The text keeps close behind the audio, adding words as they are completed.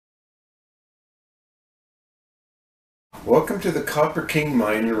Welcome to the Copper King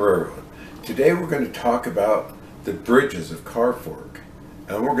Mine and Railroad. Today we're going to talk about the Bridges of Carr Fork,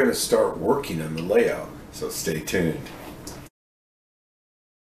 and we're going to start working on the layout, so stay tuned.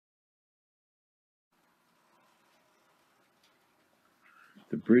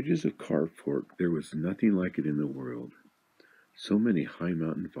 The Bridges of Carr Fork, there was nothing like it in the world. So many high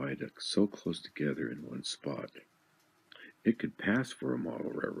mountain viaducts so close together in one spot. It could pass for a model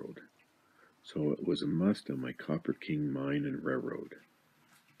railroad, so it was a must on my Copper King Mine and Railroad.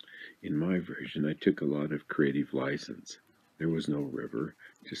 In my version, I took a lot of creative license. There was no river,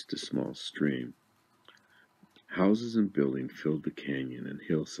 just a small stream. Houses and buildings filled the canyon and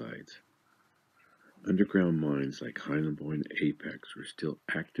hillsides. Underground mines like Highland Boy and Apex were still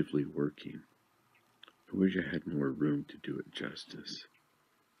actively working. I wish I had more room to do it justice.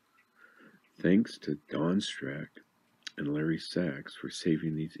 Thanks to Don Strack and Larry Sachs for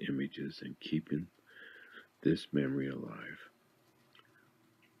saving these images and keeping this memory alive.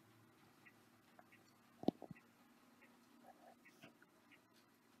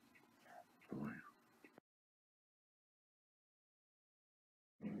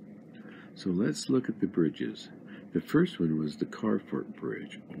 So let's look at the bridges. The first one was the Carr Fork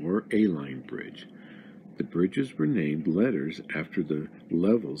Bridge, or A-Line Bridge. The bridges were named letters after the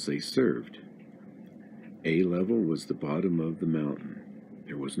levels they served. A level was the bottom of the mountain.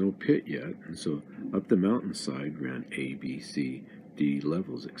 There was no pit yet, and so up the mountainside ran A, B, C, D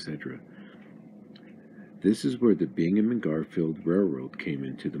levels, etc. This is where the Bingham and Garfield Railroad came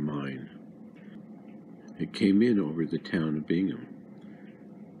into the mine. It came in over the town of Bingham.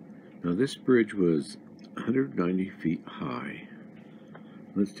 Now this bridge was 190 feet high.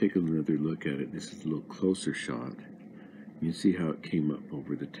 Let's take another look at it. This is a little closer shot. You can see how it came up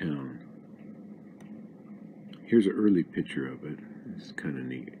over the town. Here's an early picture of it. It's kind of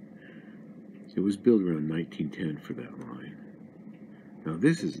neat. It was built around 1910 for that line. Now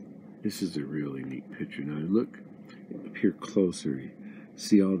this is a really neat picture. Now look up here closer. You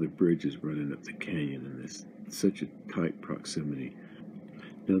see all the bridges running up the canyon in this such a tight proximity.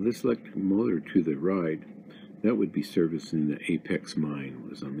 Now this electric motor to the right, that would be servicing the Apex mine,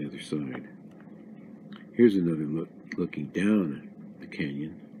 was on the other side. Here's another look looking down at the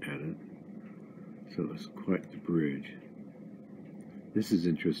canyon at it. So it's quite the bridge. This is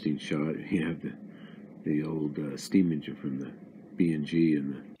an interesting shot. You have the old steam engine from the B&G,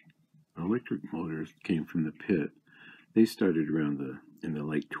 and the electric motors came from the pit. They started around in the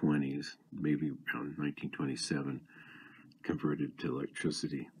late 20s, maybe around 1927. Converted to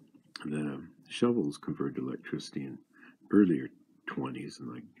electricity. The shovels converted to electricity in earlier 20s, in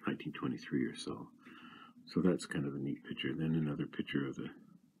like 1923 or so. So that's kind of a neat picture. Then another picture of the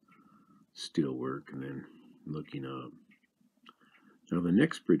steel work, and then looking up. Now the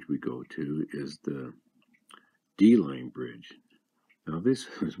next bridge we go to is the D-Line Bridge. Now this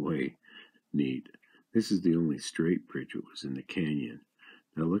was way neat. This is the only straight bridge that was in the canyon.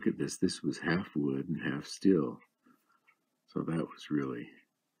 Now look at this. This was half wood and half steel. So that was really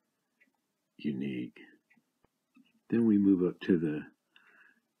unique. Then we move up to the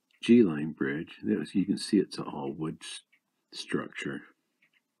G-Line Bridge. You can see it's an all wood structure.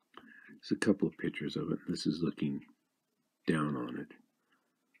 There's a couple of pictures of it. This is looking down on it.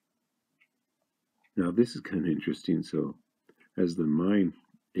 Now this is kind of interesting. So as the mine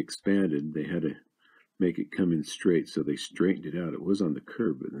expanded, they had to make it come in straight, so they straightened it out. It was on the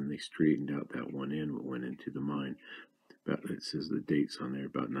curb, but then they straightened out that one end that went into the mine. It says the dates on there,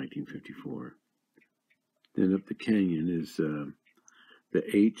 about 1954. Then up the canyon is the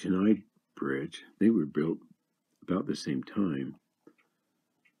H and I Bridge. They were built about the same time.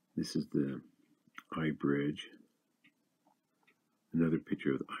 This is the I Bridge. Another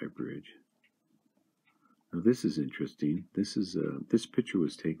picture of the I Bridge. Now this is interesting. This picture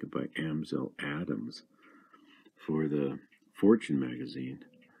was taken by Amsel Adams for the Fortune magazine,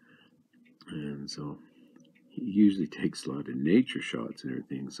 and so he usually takes a lot of nature shots and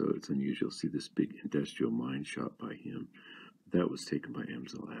everything, so it's unusual to see this big industrial mine shot by him. That was taken by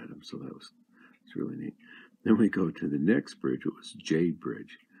Amsel Adams, so it's really neat. Then we go to the next bridge. It was J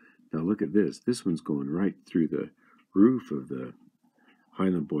Bridge. Now look at this. This one's going right through the roof of the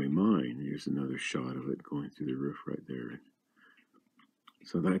Highland Boy mine. Here's another shot of it going through the roof right there.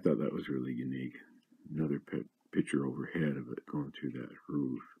 So I thought that was really unique. Another picture overhead of it going through that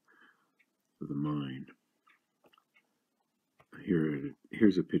roof of the mine.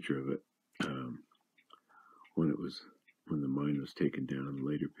 Here's a picture of it when the mine was taken down. A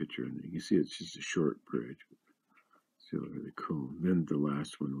later picture, and you can see it's just a short bridge. Still really cool. Then the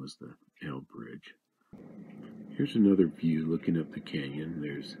last one was the L Bridge. Here's another view looking up the canyon.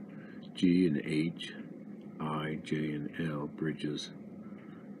 There's G and H, I, J, and L bridges.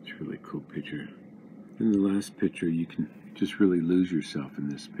 It's a really cool picture. In the last picture, you can just really lose yourself in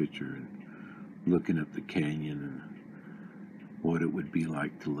this picture and looking up the canyon and what it would be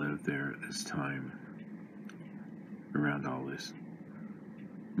like to live there at this time around all this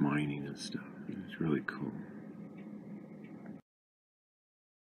mining and stuff. It's really cool.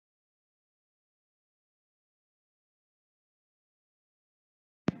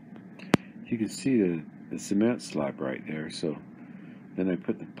 You can see the cement slab right there. So then I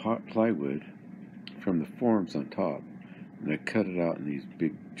put the plywood from the forms on top, and I cut it out in these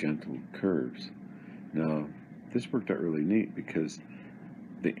big gentle curves. Now this worked out really neat because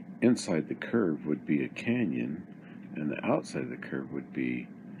the inside the curve would be a canyon and the outside of the curve would be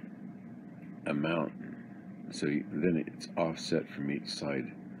a mountain. So then it's offset from each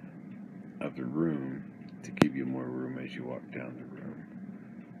side of the room to give you more room as you walk down the room.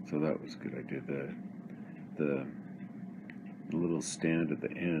 So that was a good idea. The little stand at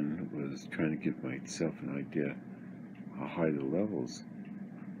the end was trying to give myself an idea how high the levels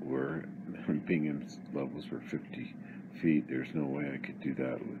were. Bingham's levels were 50 feet. There's no way I could do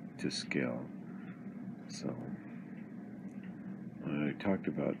that to scale. So I talked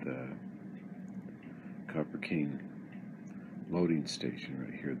about the Copper King loading station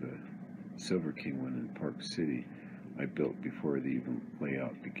right here, the Silver King one in Park City. I built before the even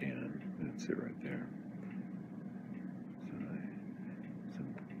layout began. That's it right there. So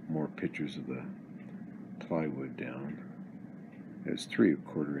some more pictures of the plywood down. It was 3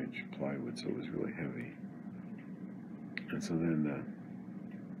 1/4 inch plywood, so it was really heavy. And so then the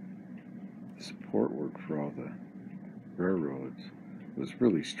support work for all the railroads was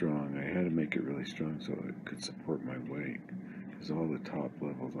really strong. I had to make it really strong so it could support my weight, because all the top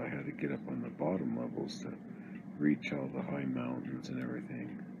levels I had to get up on the bottom levels to reach all the high mountains and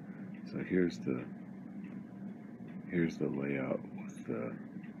everything. So here's the layout with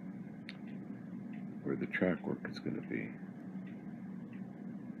where the track work is going to be.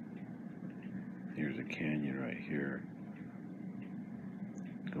 Here's a canyon right here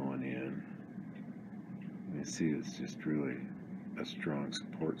going in. You see it's just really a strong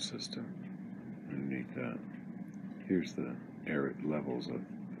support system underneath that. Here's the levels of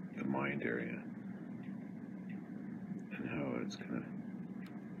the mined area and how it's going to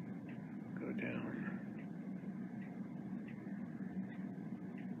go down.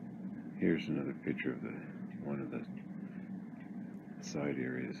 Here's another picture of one of the side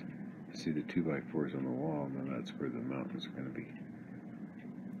areas. See the 2x4s on the wall, and then that's where the mountains are going to be.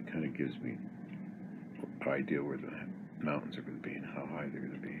 It kind of gives me an idea where the mountains are going to be and how high they're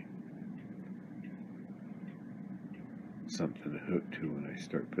going to be. Something to hook to when I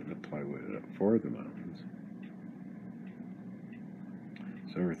start putting the plywood up for the mountains.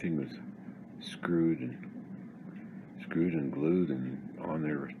 So everything was screwed and glued and on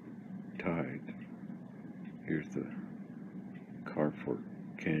there tied. Here's the Carr Fork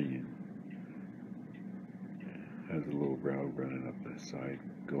Canyon. Has a little route running up the side,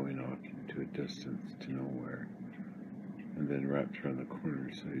 going off into a distance to nowhere, and then wraps around the corner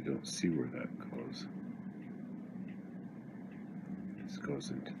so you don't see where that goes. This goes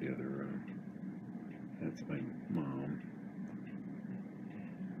into the other room. That's my mom.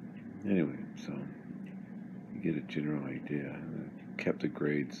 Anyway, so you get a general idea. I kept the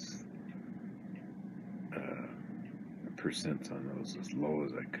grades, percents on those as low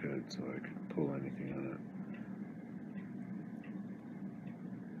as I could so I could pull anything on it.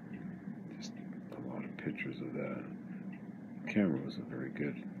 Just a lot of pictures of that. The camera wasn't very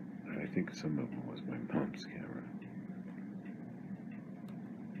good. I think some of them was my mom's camera.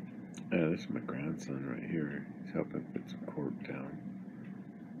 This is my grandson right here. He's helping put some cork down.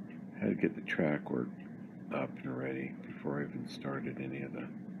 I had to get the track work up and ready before I even started any of the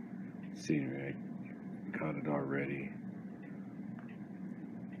scenery. I got it all ready.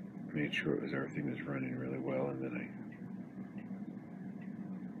 Made sure everything was running really well, and then I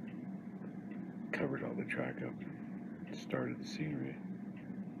covered all the track up and started the scenery.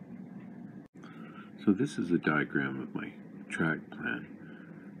 So this is a diagram of my track plan.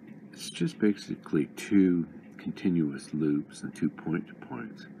 It's just basically 2 continuous loops and 2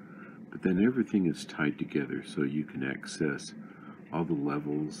 point-to-points, but then everything is tied together so you can access all the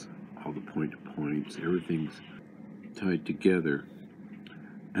levels, all the point-to-points, everything's tied together.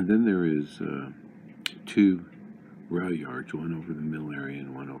 And then there is 2 rail yards, one over the mill area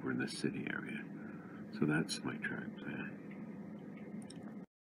and one over in the city area. So that's my track plan.